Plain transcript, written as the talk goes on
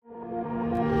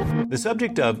The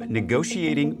subject of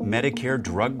negotiating Medicare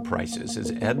drug prices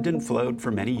has ebbed and flowed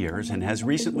for many years and has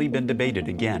recently been debated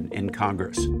again in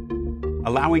Congress.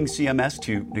 Allowing CMS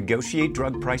to negotiate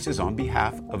drug prices on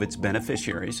behalf of its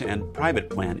beneficiaries and private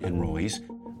plan enrollees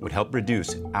would help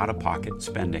reduce out-of-pocket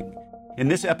spending. In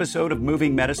this episode of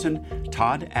Moving Medicine,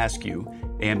 Todd Askew,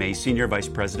 AMA Senior Vice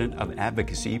President of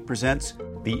Advocacy, presents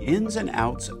the ins and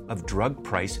outs of drug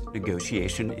price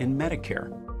negotiation in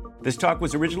Medicare. This talk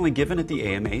was originally given at the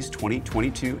AMA's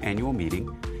 2022 annual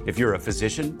meeting. If you're a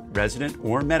physician, resident,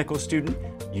 or medical student,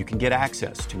 you can get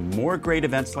access to more great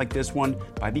events like this one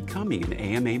by becoming an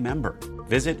AMA member.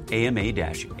 Visit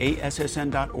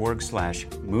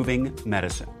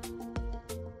ama-assn.org/movingmedicine.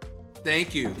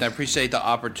 Thank you. I appreciate the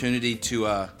opportunity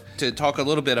to talk a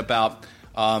little bit about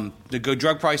the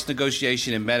drug price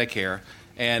negotiation in Medicare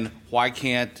and why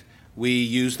can't we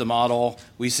use the model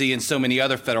we see in so many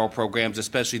other federal programs,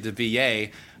 especially the VA,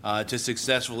 to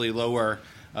successfully lower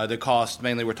the cost.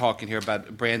 Mainly, we're talking here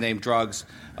about brand name drugs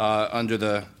in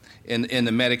the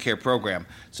Medicare program.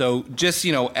 So, just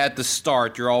at the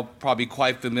start, you're all probably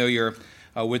quite familiar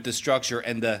with the structure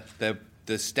and the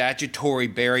statutory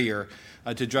barrier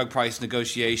to drug price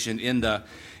negotiation in the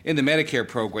Medicare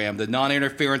program. The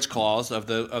non-interference clause of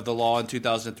the law in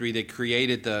 2003 that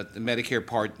created the Medicare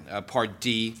Part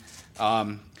D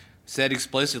said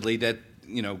explicitly that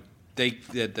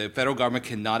that the federal government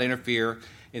cannot interfere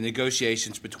in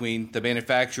negotiations between the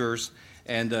manufacturers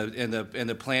and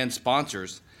the plan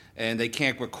sponsors, and they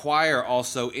can't require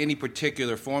also any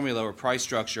particular formula or price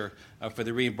structure for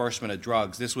the reimbursement of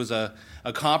drugs. This was a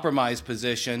compromise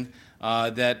position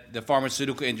that the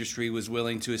pharmaceutical industry was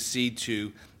willing to accede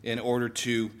to in order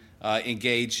to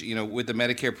engage with the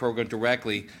Medicare program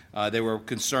directly. They were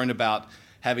concerned about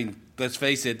having, let's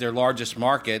face it, their largest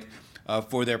market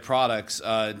for their products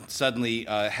suddenly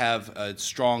have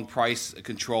strong price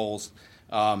controls.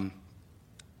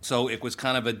 So it was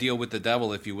kind of a deal with the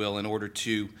devil, if you will, in order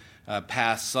to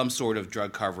pass some sort of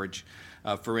drug coverage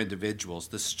for individuals.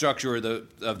 The structure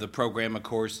of the program, of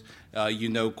course,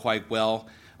 quite well.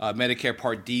 Medicare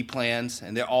Part D plans,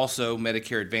 and they're also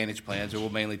Medicare Advantage plans, and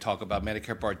we'll mainly talk about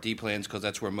Medicare Part D plans because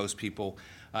that's where most people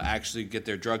actually get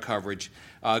their drug coverage,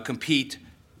 compete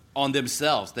on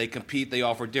themselves. They compete, they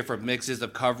offer different mixes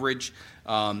of coverage,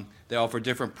 they offer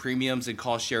different premiums and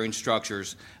cost-sharing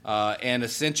structures, and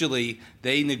essentially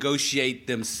they negotiate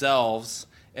themselves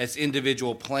as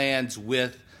individual plans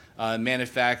with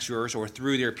manufacturers or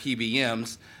through their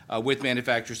PBMs with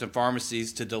manufacturers and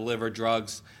pharmacies to deliver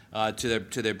drugs to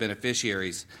their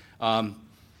beneficiaries.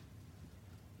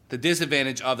 The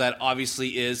disadvantage of that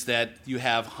obviously is that you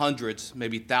have hundreds,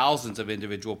 maybe thousands of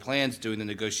individual plans doing the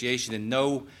negotiation, and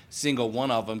no single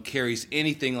one of them carries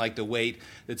anything like the weight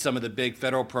that some of the big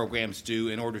federal programs do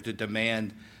in order to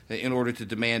demand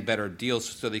better deals.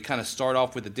 So they kind of start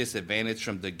off with a disadvantage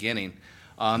from the beginning.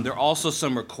 There are also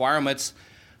some requirements.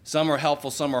 Some are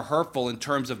helpful, some are hurtful in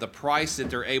terms of the price that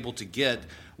they're able to get.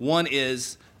 One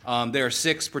is there are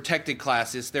 6 protected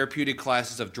classes, therapeutic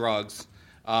classes of drugs.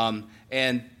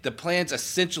 And the plans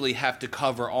essentially have to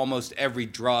cover almost every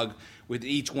drug with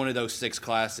each one of those 6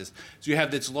 classes. So you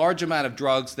have this large amount of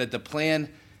drugs that the plan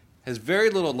has very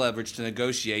little leverage to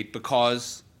negotiate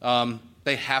because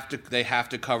they have to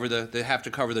cover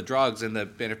the drugs, and the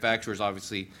manufacturers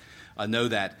obviously know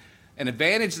that. An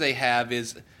advantage they have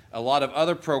is a lot of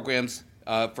other programs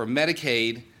for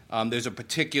Medicaid. There's a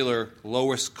particular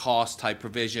lowest cost type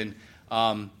provision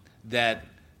that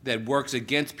works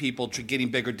against people getting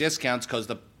bigger discounts because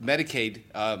the Medicaid,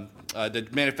 the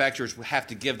manufacturers have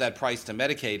to give that price to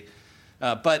Medicaid.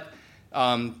 But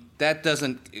that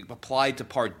doesn't apply to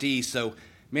Part D, so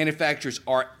manufacturers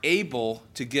are able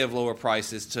to give lower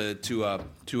prices to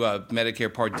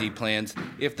Medicare Part D plans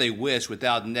if they wish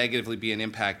without negatively being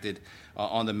impacted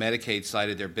on the Medicaid side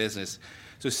of their business.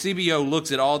 So CBO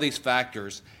looks at all these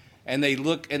factors, and they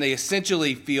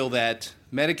essentially feel that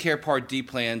Medicare Part D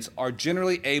plans are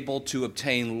generally able to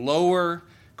obtain lower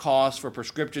costs for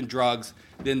prescription drugs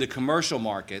than the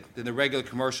regular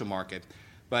commercial market.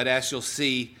 But as you'll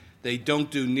see, they don't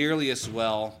do nearly as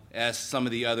well as some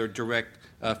of the other direct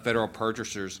federal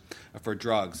purchasers for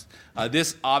drugs.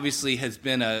 This obviously has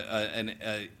been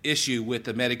an issue with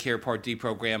the Medicare Part D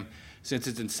program since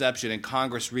its inception, and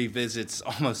Congress revisits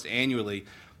almost annually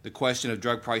the question of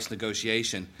drug price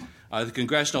negotiation. The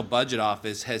Congressional Budget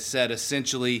Office has said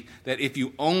essentially that if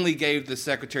you only gave the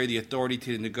Secretary the authority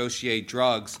to negotiate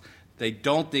drugs, they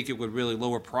don't think it would really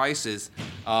lower prices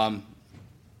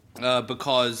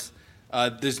because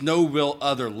there's no real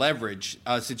other leverage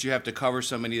since you have to cover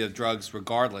so many of the drugs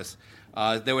regardless.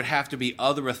 There would have to be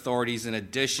other authorities in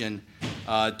addition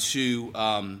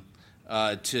to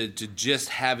to just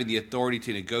having the authority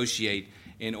to negotiate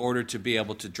in order to be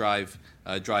able to drive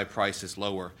prices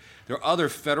lower. There are other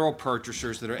federal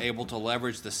purchasers that are able to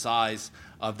leverage the size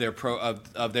of their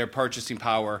purchasing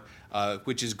power,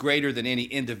 which is greater than any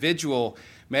individual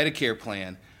Medicare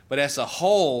plan. But as a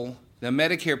whole, the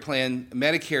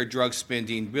Medicare drug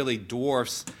spending really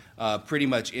dwarfs pretty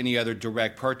much any other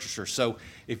direct purchaser. So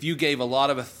if you gave a lot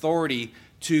of authority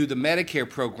to the Medicare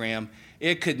program,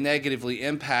 it could negatively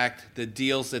impact the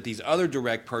deals that these other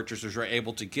direct purchasers are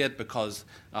able to get, because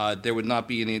there would not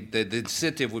be any, the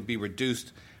incentive would be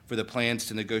reduced for the plans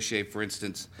to negotiate, for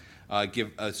instance,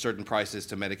 give certain prices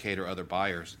to Medicaid or other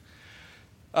buyers.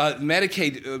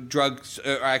 Medicaid drugs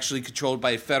are actually controlled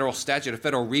by a federal statute, a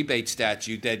federal rebate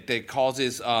statute that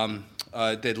causes,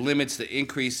 that limits the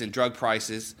increase in drug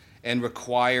prices and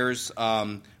requires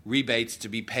rebates to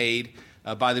be paid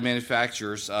by the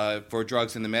manufacturers for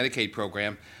drugs in the Medicaid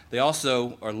program. They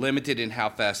also are limited in how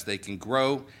fast they can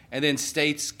grow, and then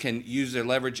states can use their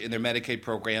leverage in their Medicaid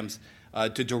programs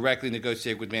to directly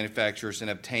negotiate with manufacturers and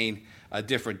obtain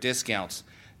different discounts.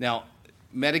 Now,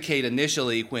 Medicaid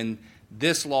initially, when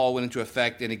this law went into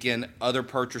effect, and again, other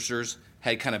purchasers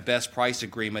had kind of best price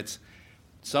agreements,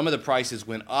 some of the prices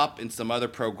went up in some other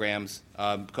programs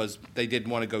because they didn't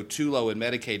want to go too low in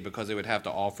Medicaid because they would have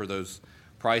to offer those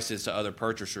prices to other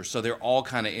purchasers. So they're all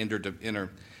kind of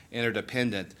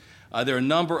interdependent. There are a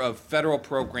number of federal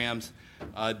programs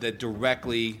that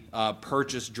directly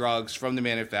purchase drugs from the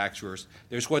manufacturers.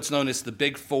 There's what's known as the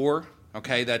Big Four.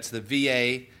 Okay, that's the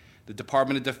VA, the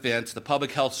Department of Defense, the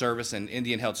Public Health Service and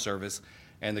Indian Health Service,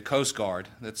 and the Coast Guard.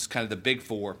 That's kind of the Big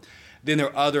Four. Then there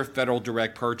are other federal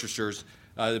direct purchasers,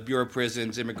 the Bureau of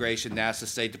Prisons, Immigration, NASA,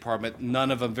 State Department,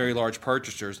 none of them very large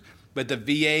purchasers. But the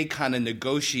VA kind of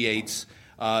negotiates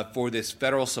for this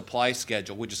federal supply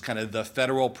schedule, which is kind of the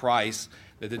federal price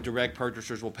that the direct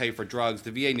purchasers will pay for drugs.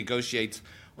 The VA negotiates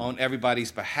on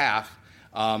everybody's behalf.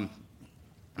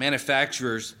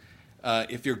 Manufacturers,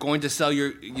 if you're going to sell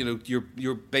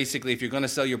you're basically, if you're going to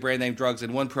sell your brand name drugs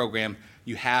in one program,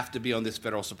 you have to be on this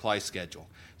federal supply schedule.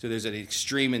 So there's an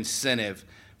extreme incentive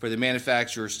for the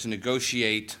manufacturers to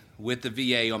negotiate with the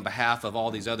VA on behalf of all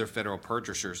these other federal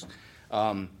purchasers.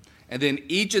 And then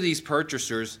each of these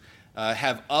purchasers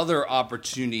have other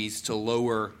opportunities to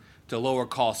lower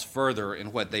costs further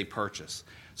in what they purchase.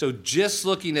 So just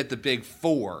looking at the Big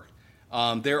Four,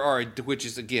 there are, which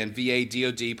is again VA,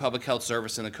 DoD, Public Health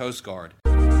Service, and the Coast Guard.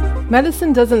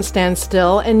 Medicine doesn't stand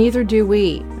still, and neither do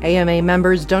we. AMA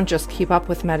members don't just keep up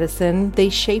with medicine, they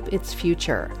shape its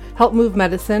future. Help move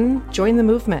medicine, join the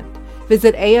movement.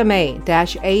 Visit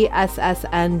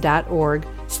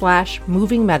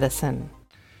ama-assn.org/movingmedicine.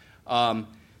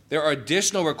 There are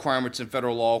additional requirements in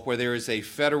federal law where there is a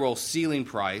federal ceiling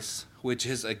price, which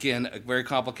is, again, a very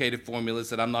complicated formulas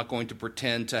that I'm not going to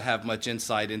pretend to have much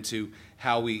insight into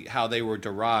how they were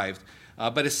derived.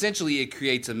 But essentially, it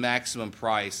creates a maximum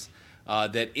price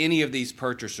that any of these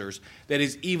purchasers, that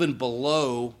is even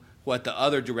below what the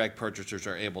other direct purchasers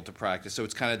are able to practice. So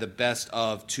it's kind of the best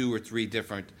of two or three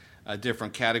different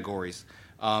categories.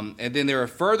 And then there are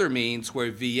further means where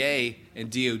VA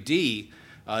and DoD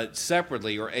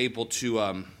separately are able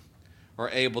to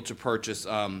purchase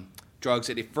drugs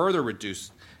at a further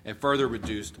reduced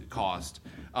cost.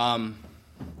 The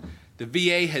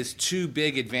VA has two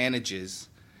big advantages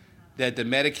that the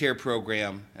Medicare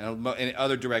program and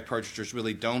other direct purchasers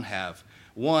really don't have.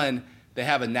 One, they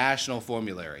have a national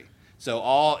formulary.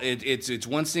 So it's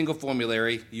one single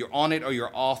formulary. You're on it or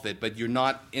you're off it, but you're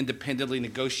not independently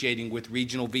negotiating with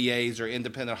regional VAs or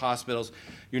independent hospitals.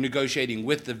 You're negotiating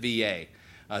with the VA.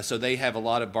 So they have a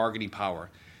lot of bargaining power.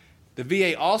 The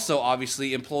VA also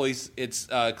obviously employs its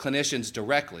clinicians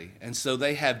directly, and so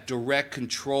they have direct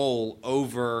control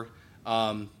over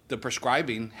the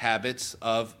prescribing habits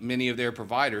of many of their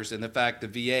providers. And the fact the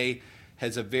VA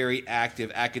has a very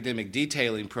active academic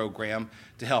detailing program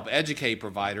to help educate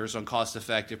providers on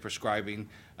cost-effective prescribing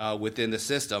within the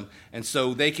system. And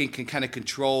so they can kind of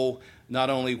control not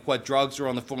only what drugs are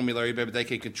on the formulary, but they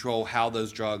can control how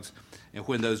those drugs and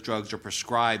when those drugs are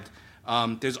prescribed.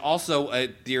 There's also a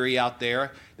theory out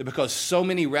there that because so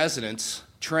many residents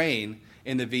train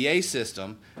in the VA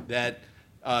system that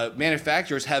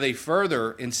manufacturers have a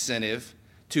further incentive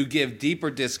to give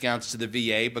deeper discounts to the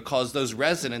VA because those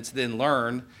residents then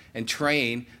learn and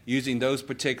train using those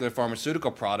particular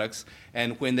pharmaceutical products,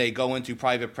 and when they go into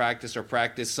private practice or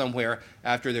practice somewhere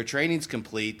after their training's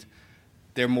complete,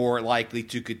 they're more likely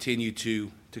to continue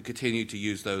to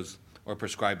use those or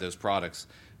prescribe those products.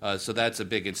 So that's a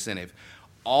big incentive.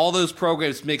 All those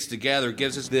programs mixed together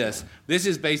gives us this. This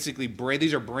is basically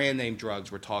these are brand name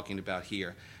drugs we're talking about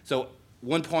here. So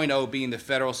 1.0 being the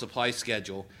federal supply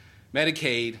schedule,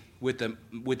 Medicaid with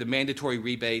the mandatory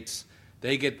rebates,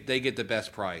 they get the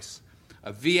best price.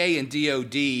 VA and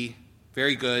DOD,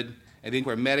 very good. I think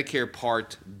where Medicare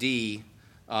Part D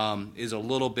is a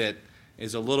little bit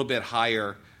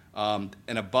higher and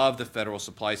above the federal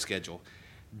supply schedule.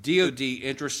 DOD,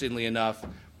 interestingly enough,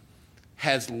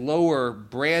 has lower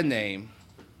brand name,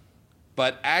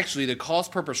 but actually the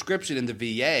cost per prescription in the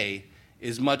VA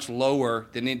is much lower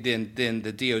than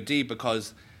the DOD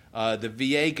because the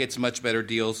VA gets much better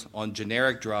deals on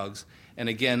generic drugs. And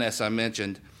again, as I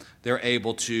mentioned, they're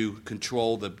able to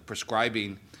control the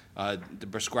prescribing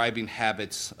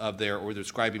habits of the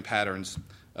prescribing patterns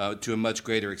to a much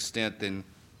greater extent than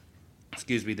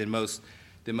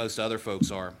most other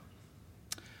folks are.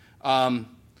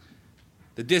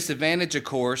 The disadvantage, of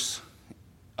course,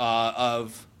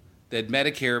 of that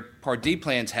Medicare Part D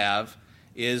plans have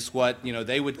is what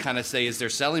they would kind of say is their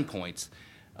selling points.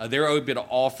 They're able to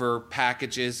offer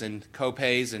packages and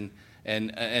copays and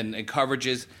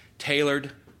coverages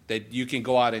tailored that you can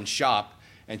go out and shop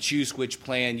and choose which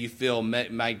plan you feel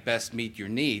might best meet your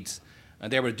needs.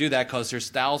 And they're able to do that because there's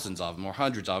thousands of them or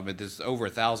hundreds of them. There's over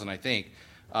 1,000, I think.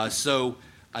 So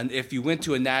if you went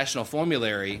to a national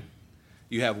formulary,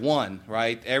 you have one,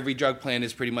 right? Every drug plan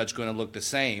is pretty much going to look the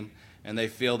same, and they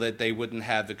feel that they wouldn't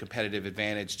have the competitive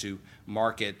advantage to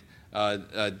market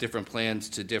different plans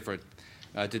to different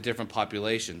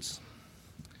populations.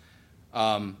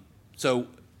 So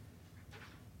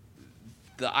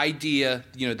the idea,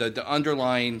 the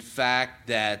underlying fact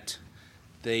that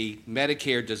the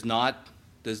Medicare does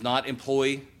not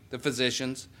employ the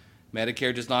physicians,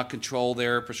 Medicare does not control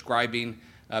their prescribing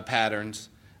patterns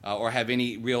or have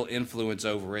any real influence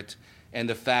over it, and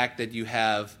the fact that you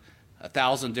have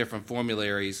 1,000 different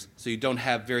formularies, so you don't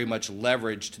have very much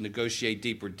leverage to negotiate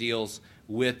deeper deals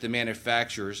with the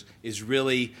manufacturers is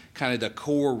really kind of the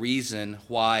core reason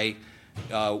why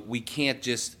we can't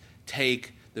just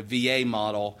take the VA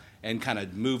model and kind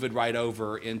of move it right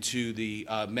over into the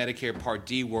Medicare Part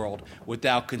D world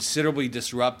without considerably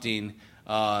disrupting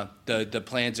the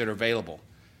plans that are available.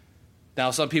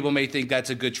 Now, some people may think that's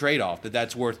a good trade-off,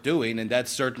 that's worth doing, and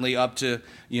that's certainly up to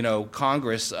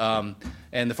Congress and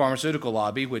the pharmaceutical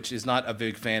lobby, which is not a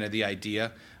big fan of the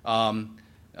idea.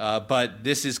 But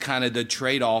this is kind of the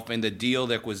trade-off and the deal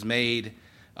that was made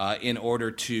in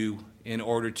order to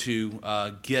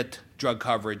get drug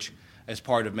coverage as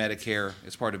part of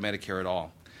Medicare at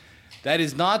all. That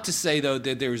is not to say, though,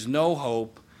 that there is no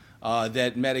hope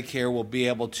that Medicare will be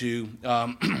able to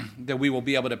that we will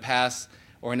be able to pass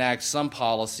or enact some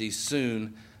policy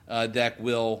soon that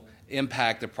will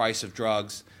impact the price of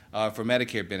drugs for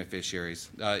Medicare beneficiaries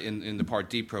in the Part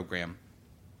D program.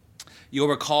 You'll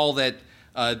recall that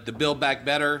the Build Back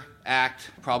Better Act,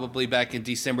 probably back in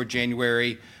December,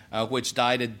 January, which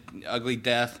died an ugly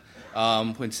death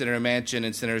when Senator Manchin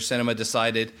and Senator Sinema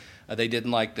decided they didn't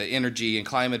like the energy and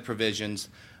climate provisions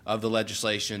of the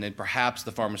legislation and perhaps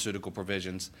the pharmaceutical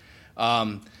provisions.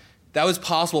 That was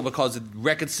possible because of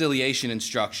reconciliation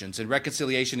instructions. And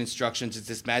reconciliation instructions is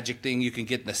this magic thing you can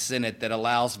get in the Senate that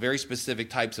allows very specific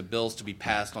types of bills to be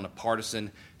passed on a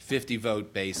partisan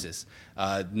 50-vote basis,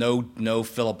 no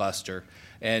filibuster.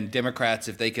 And Democrats,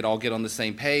 if they could all get on the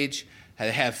same page,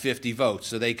 have 50 votes,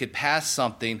 so they could pass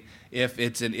something if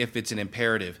it's an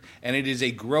imperative. And it is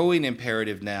a growing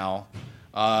imperative now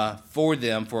for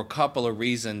them for a couple of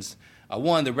reasons.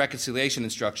 One, the reconciliation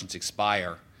instructions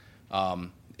expire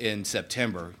in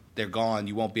September. They're gone.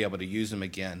 You won't be able to use them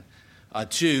again.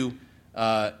 Two,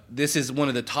 this is one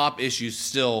of the top issues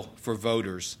still for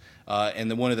voters,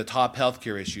 and one of the top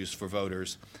healthcare issues for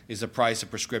voters is the price of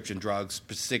prescription drugs,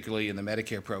 particularly in the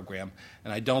Medicare program.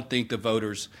 And I don't think the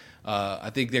voters,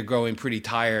 I think they're growing pretty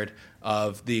tired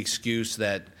of the excuse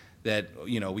that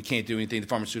we can't do anything, the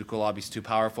pharmaceutical lobby's too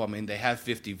powerful. I mean, they have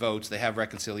 50 votes, they have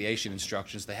reconciliation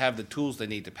instructions, they have the tools they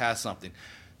need to pass something.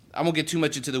 I won't get too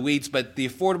much into the weeds, but the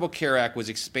Affordable Care Act was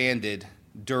expanded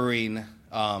during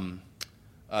the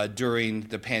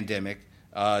pandemic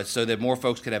so that more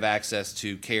folks could have access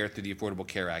to care through the Affordable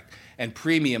Care Act. And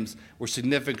premiums were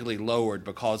significantly lowered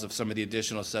because of some of the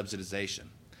additional subsidization.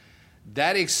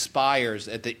 That expires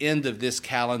at the end of this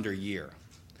calendar year.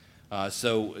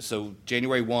 So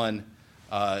January 1,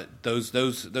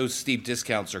 those steep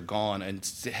discounts are gone and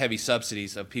heavy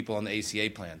subsidies of people on the ACA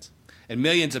plans. And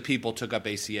millions of people took up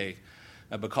ACA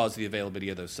because of the availability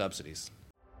of those subsidies.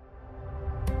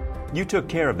 You took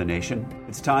care of the nation.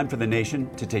 It's time for the nation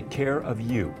to take care of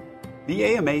you. The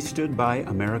AMA stood by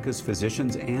America's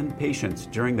physicians and patients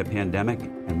during the pandemic,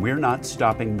 and we're not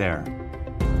stopping there.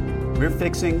 We're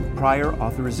fixing prior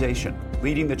authorization,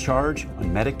 leading the charge on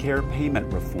Medicare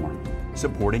payment reform,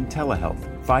 supporting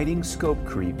telehealth, fighting scope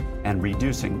creep, and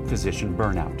reducing physician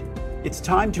burnout. It's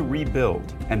time to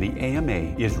rebuild, and the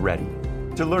AMA is ready.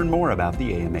 To learn more about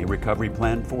the AMA Recovery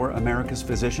Plan for America's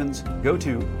Physicians, go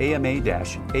to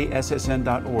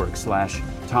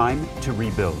ama-assn.org/time to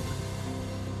rebuild.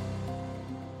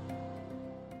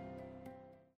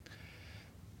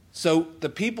 So the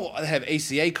people that have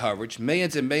ACA coverage,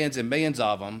 millions and millions and millions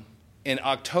of them, in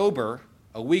October,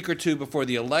 a week or two before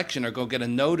the election, are going to get a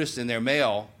notice in their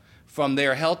mail from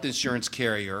their health insurance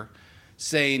carrier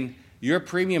saying your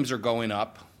premiums are going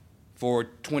up for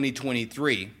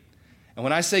 2023. And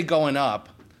when I say going up,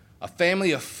 a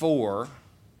family of four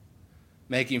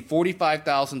making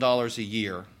 $45,000 a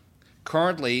year,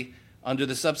 currently under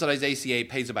the subsidized ACA,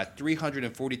 pays about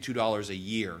 $342 a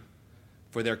year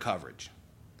for their coverage.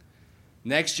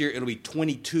 Next year, it'll be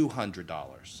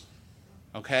 $2,200,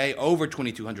 okay? Over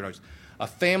 $2,200. A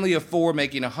family of four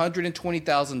making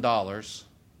 $120,000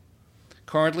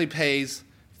 currently pays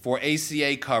for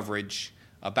ACA coverage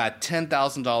about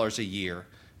 $10,000 a year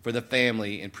for the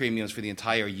family in premiums for the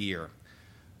entire year.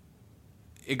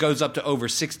 It goes up to over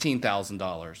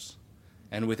 $16,000.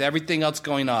 And with everything else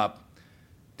going up,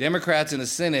 Democrats in the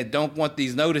Senate don't want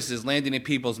these notices landing in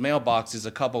people's mailboxes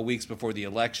a couple weeks before the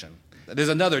election. There's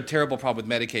another terrible problem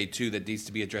with Medicaid, too, that needs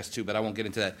to be addressed, too, but I won't get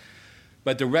into that.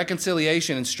 But the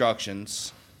reconciliation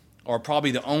instructions are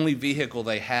probably the only vehicle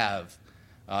they have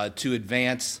to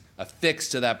advance a fix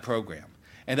to that program.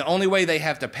 And the only way they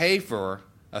have to pay for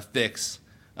a fix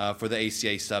for the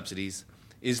ACA subsidies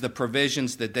is the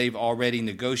provisions that they've already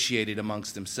negotiated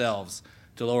amongst themselves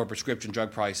to lower prescription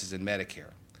drug prices in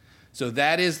Medicare. So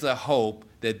that is the hope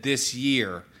that this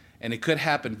year, and it could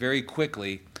happen very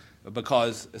quickly,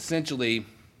 because essentially,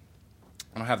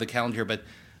 I don't have the calendar here, but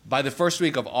by the first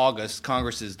week of August,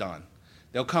 Congress is done.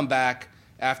 They'll come back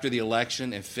after the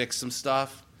election and fix some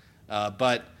stuff,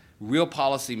 but real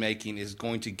policy making is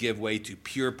going to give way to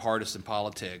pure partisan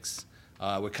politics.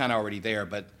 We're kind of already there,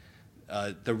 but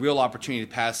the real opportunity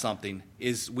to pass something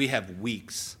is we have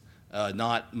weeks,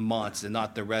 not months, and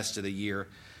not the rest of the year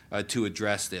to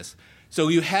address this. So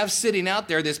you have sitting out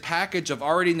there this package of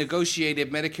already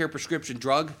negotiated Medicare prescription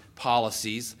drug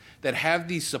policies that have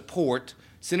the support.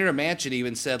 Senator Manchin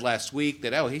even said last week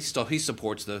that, he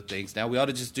supports the things. Now we ought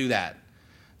to just do that.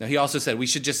 Now he also said we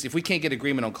should just, if we can't get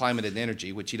agreement on climate and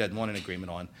energy, which he doesn't want an agreement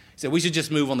on, he said we should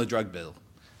just move on the drug bill.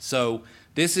 So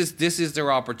this is their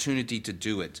opportunity to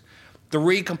do it.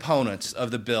 Three components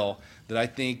of the bill that I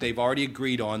think they've already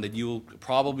agreed on that you'll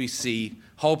probably see,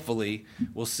 hopefully,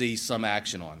 we'll see some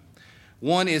action on.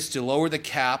 One is to lower the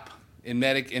cap in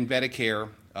Medicare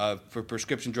for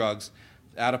prescription drugs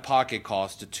out-of-pocket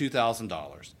cost to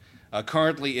 $2,000.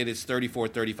 Currently, it is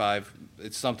 $34.35.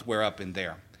 It's somewhere up in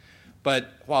there.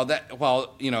 But while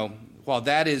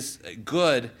that is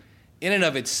good in and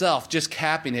of itself, just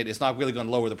capping it is not really going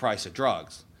to lower the price of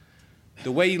drugs.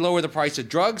 The way you lower the price of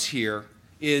drugs here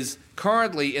is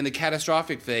currently in the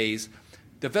catastrophic phase,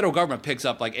 the federal government picks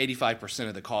up like 85%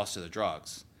 of the cost of the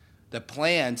drugs. The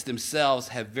plans themselves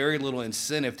have very little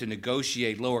incentive to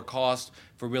negotiate lower costs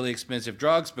for really expensive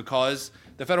drugs because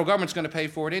the federal government's going to pay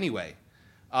for it anyway.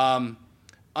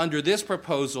 Under this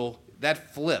proposal,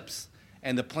 that flips,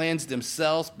 and the plans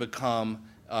themselves become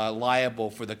liable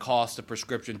for the cost of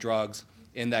prescription drugs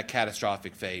in that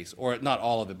catastrophic phase, or not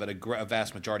all of it, but a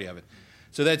vast majority of it.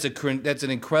 So that's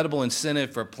an incredible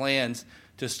incentive for plans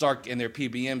to start in their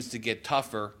PBMs to get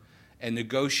tougher and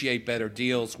negotiate better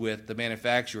deals with the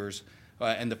manufacturers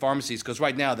and the pharmacies, because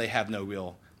right now they have no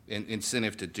real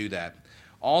incentive to do that.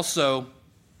 Also,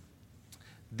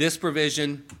 this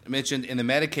provision mentioned in the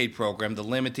Medicaid program, the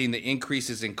limiting the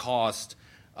increases in cost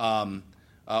on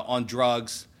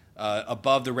drugs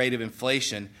above the rate of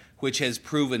inflation, which has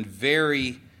proven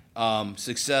very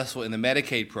successful in the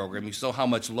Medicaid program. You saw how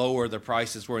much lower the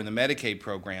prices were in the Medicaid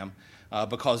program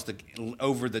because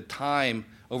over time,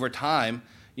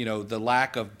 the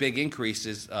lack of big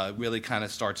increases really kind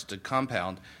of starts to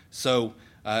compound. So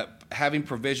having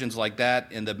provisions like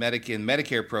that in the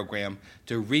Medicare program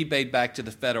to rebate back to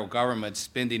the federal government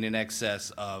spending in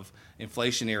excess of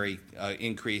inflationary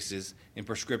increases in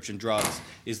prescription drugs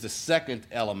is the second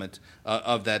element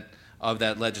of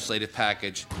that legislative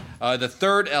package. The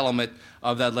third element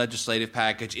of that legislative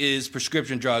package is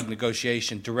prescription drug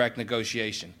negotiation, direct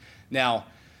negotiation. Now,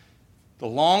 the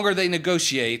longer they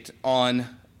negotiate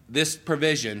on this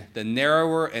provision, the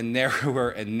narrower and narrower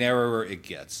and narrower it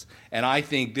gets. And I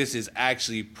think this is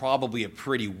actually probably a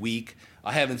pretty weak.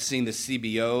 I haven't seen the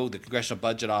CBO, the Congressional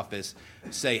Budget Office,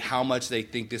 say how much they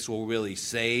think this will really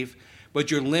save.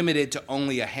 But you're limited to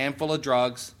only a handful of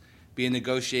drugs being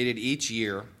negotiated each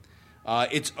year.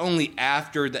 It's only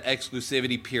after the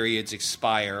exclusivity periods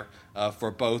expire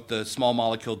for both the small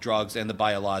molecule drugs and the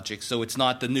biologics. So it's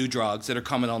not the new drugs that are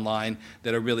coming online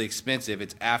that are really expensive.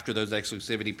 It's after those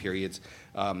exclusivity periods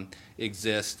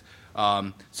exist.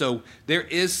 So there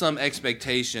is some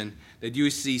expectation that you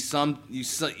see some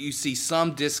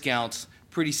discounts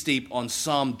pretty steep on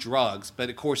some drugs, but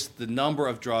of course the number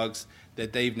of drugs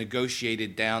that they've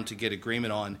negotiated down to get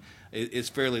agreement on is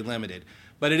fairly limited.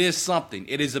 But it is something.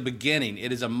 It is a beginning.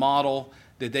 It is a model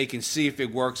that they can see if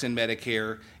it works in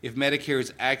Medicare. If Medicare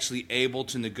is actually able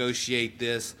to negotiate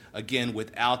this, again,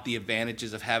 without the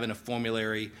advantages of having a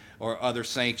formulary or other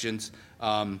sanctions,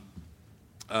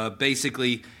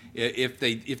 basically, if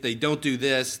they don't do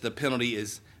this, the penalty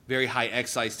is very high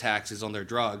excise taxes on their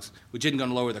drugs, which isn't going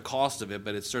to lower the cost of it,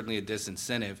 but it's certainly a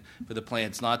disincentive for the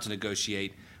plans not to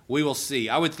negotiate. We will see.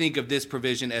 I would think of this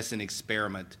provision as an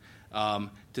experiment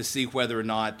to see whether or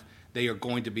not they are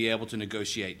going to be able to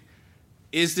negotiate.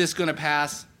 Is this going to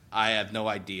pass? I have no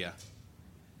idea.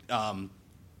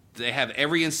 They have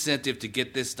every incentive to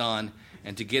get this done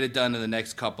and to get it done in the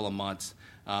next couple of months,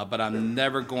 but I'm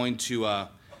never going to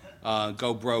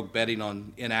go broke betting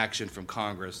on inaction from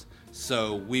Congress.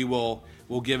 So we'll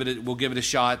give it a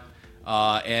shot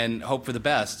and hope for the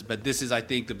best. But this is, I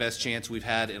think, the best chance we've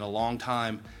had in a long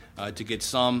time to get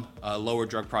some lower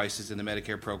drug prices in the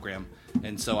Medicare program.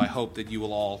 And so I hope that you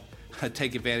will all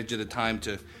take advantage of the time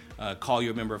to call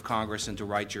your member of Congress and to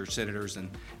write your senators and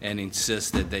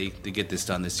insist that they get this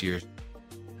done this year.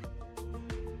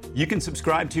 You can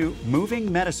subscribe to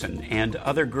Moving Medicine and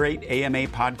other great AMA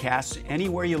podcasts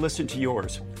anywhere you listen to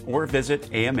yours, or visit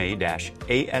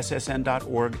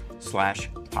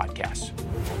ama-assn.org/podcasts.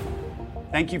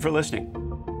 Thank you for listening.